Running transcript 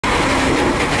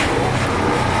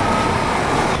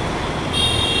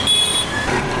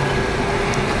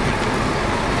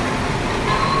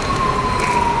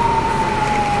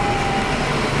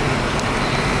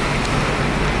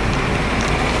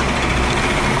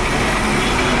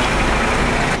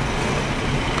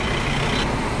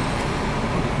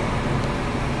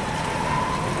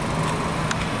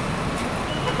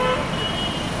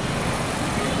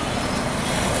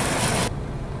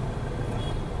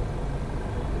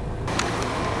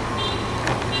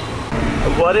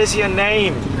What is your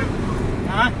name?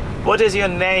 Huh? What is your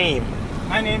name?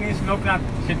 My name is Loknath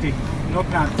Shetty.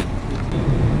 Loknath.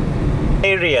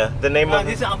 Area, the name of...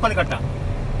 This is Appalkatta.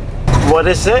 What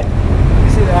is it?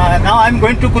 This is, now I'm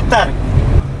going to Kuttar.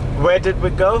 Where did we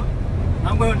go?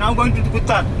 Now going to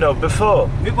Kuttar. No, before.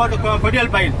 Before the Kodial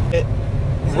Pile.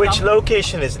 Which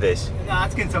location is this?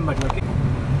 Asking somebody, okay?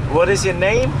 What is your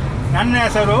name? ನನ್ನ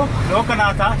ಹೆಸರು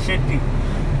Lokanatha Shetty.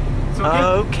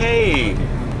 Okay.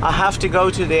 I have to go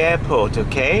to the airport,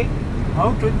 okay? How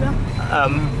to the?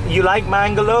 You like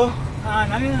Mangalore?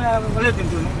 ನನಗೆ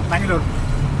ಒಳ್ಳೆದುಂಟು ಮ್ಯಾಂಗ್ಳೂರು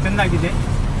ಚೆನ್ನಾಗಿದೆ,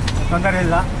 ತೊಂದರೆ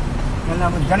ಇಲ್ಲ. ಎಲ್ಲ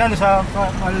ಜನರು ಸಹ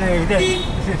ಒಳ್ಳೆ ಇದೆ,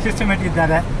 ಸಿಸ್ಟಮೆಟಿಕ್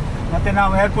ಇದ್ದಾರೆ. ಮತ್ತು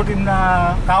ನಾವು ಏರ್ಪೋರ್ಟಿಂದ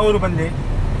ಕಾವೂರು ಬಂದೆ,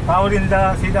 ಕಾವೂರಿಂದ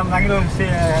ಸೀದಾ ಮ್ಯಾಂಗ್ಳೂರು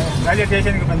ರೈಲ್ವೆ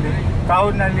ಸ್ಟೇಷನ್ಗೆ ಬಂದೆ.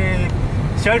 ಕಾವೂರಿನಲ್ಲಿ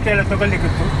ಶರ್ಟ್ ಎಲ್ಲ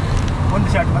ತೊಗೊಳ್ಲಿಕ್ಕಿತ್ತು, ಒಂದು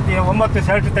ಶರ್ಟ್ ಮತ್ತು 9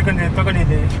 ಶರ್ಟ್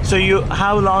ತಗೊಂಡಿದ್ದೆ. So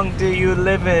how long do you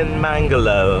live in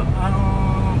Mangalore?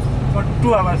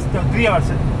 2 hours, 3 hours.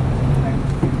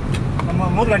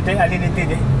 3 ಗಂಟೆ ಅಲ್ಲಿ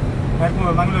ನಿಂತಿದೆ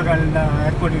ಮಂಗಳೂರಿನಿಂದ,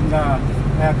 ಏರ್ಪೋರ್ಟಿಂದ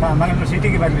ಮಂಗಳೂರು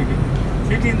ಸಿಟಿಗೆ ಬರಲಿಕ್ಕೆ.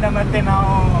 ಸಿಟಿಯಿಂದ ಮತ್ತೆ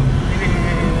ನಾವು ಇಲ್ಲಿ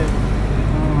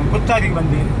ಪುತ್ತಾರಿಗೆ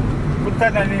ಬಂದ್ವಿ.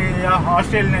 ಪುತ್ತಾರಿನಲ್ಲಿ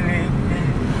ಹಾಸ್ಟೆಲ್ನಲ್ಲಿ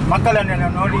ಮಕ್ಕಳನ್ನೆಲ್ಲ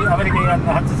ನೋಡಿ ಅವರಿಗೆ ಒಂದು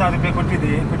 10,000 ರೂಪಾಯಿ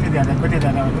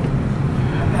ಕೊಟ್ಟಿದ್ದಾರೆ ಅವರು.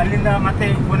 ಅಲ್ಲಿಂದ ಮತ್ತೆ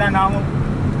ಪುನಃ ನಾವು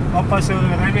ವಾಪಸ್ಸು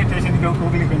ರೈಲ್ವೆ ಸ್ಟೇಷನ್ಗೆ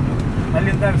ಹೋಗ್ಲಿಕ್ಕೆ ಉಂಟು.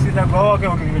 ಅಲ್ಲಿಂದ ಸೀದಾ ಗೋವಾಗೆ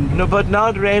ಹೋಗ್ಲಿಕ್ಕೆ ಉಂಟು. No, but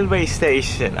not railway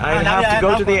station. I have to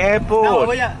go to the airport.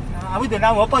 ಹೌದು,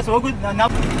 ನಾವು ವಾಪಸ್ ಹೋಗುದು.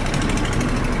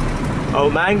 Oh,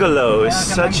 Mangalore is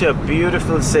such a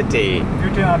beautiful city.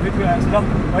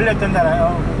 ಒಳ್ಳೆ ತೊಂದರೆ,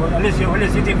 ಒಳ್ಳೆ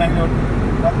ಸಿಟಿ ಮ್ಯಾಂಗ್ಳೂರು.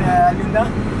 ಮತ್ತು ಅಲ್ಲಿಂದ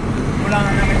ಪುನಃ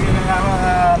ನಮಗೆ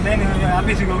ಮೇನ್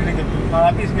ಆಫೀಸಿಗೆ ಹೋಗ್ಲಿಕ್ಕಿತ್ತು.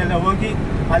 ಆಫೀಸ್ಗೆಲ್ಲ ಹೋಗಿ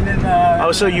ಅಲ್ಲಿಂದ...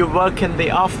 Oh, so you work in the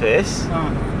office?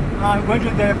 Going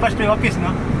to the first office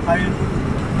now.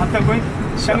 After going,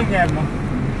 coming here now.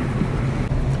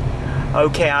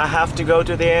 Okay, I have to go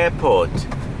to the airport.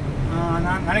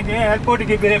 ನನಗೆ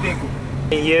ಏರ್ಪೋರ್ಟ್ಗೆ ಬರಬೇಕು.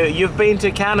 You've been to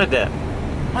Canada?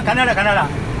 Kannada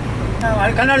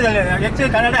ಕನ್ನಡದಲ್ಲಿ actually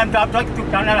Canada. I'm talking to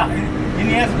Kannada in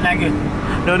Indian language.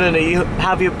 No.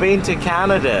 Have you been to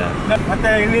Canada? ಮತ್ತೆ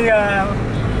ಇಲ್ಲಿ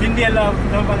ತಿಂಡಿ ಎಲ್ಲ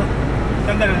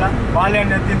ತೊಂದರೆ ಇಲ್ಲ,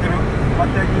 ಬಾಳೆಹಣ್ಣು ತಿಂದರು.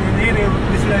 ಮತ್ತು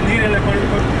ನೀರೆಲ್ಲ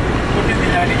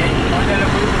ಕೊಟ್ಟಿದ್ದೀನಿ ಅವರಿಗೆ. ಅವನ್ನೆಲ್ಲ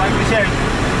ಕುಡಿದು ಭಾಳ ಖುಷಿ ಆಯಿತು.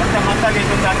 ಮತ್ತು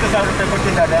ಮಕ್ಕಳಿಗೆ ಒಂದು 10,000 ರೂಪಾಯಿ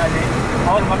ಕೊಟ್ಟಿದ್ದಾರೆ ಅಲ್ಲಿ.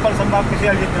 ಅವ್ರ ಮಕ್ಕಳು ತುಂಬ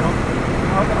ಖುಷಿಯಾಗಿದ್ದರು.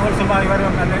 ಅವರು ತುಂಬ ಇವರ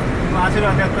ಮೇಲೆ ನಿಮ್ಮ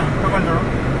ಆಶೀರ್ವಾದ ತಗೊಂಡರು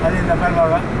ಅಲ್ಲಿಂದ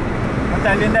ಬರುವಾಗ. ಮತ್ತು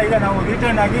ಅಲ್ಲಿಂದ ಈಗ ನಾವು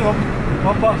ರಿಟರ್ನ್ ಆಗಿ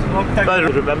ವಾಪಸ್ ಹೋಗ್ತಾ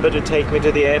ಇದ್ದೀವಿ. Remember to take me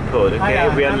to the airport, okay?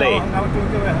 We are late.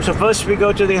 So first we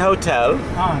go to the hotel.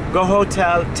 Go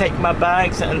hotel, take my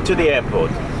bags and to the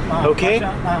airport. Okay?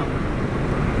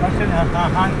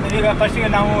 ಈಗ ಫಸ್ಟಿಗೆ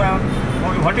ನಾವು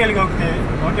ಹೋಟೆಲ್ಗೆ ಹೋಗ್ತೇವೆ.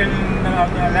 ಹೋಟೆಲ್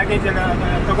ಲಗೇಜ್ ಎಲ್ಲ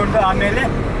ತಗೊಂಡು ಆಮೇಲೆ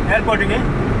ಏರ್ಪೋರ್ಟಿಗೆ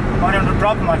ಅವರನ್ನು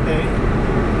ಡ್ರಾಪ್ ಮಾಡ್ತೇವೆ.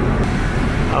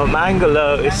 Oh,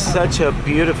 Mangalore is such a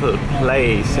beautiful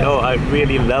place. Oh, I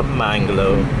really love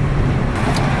Mangalore.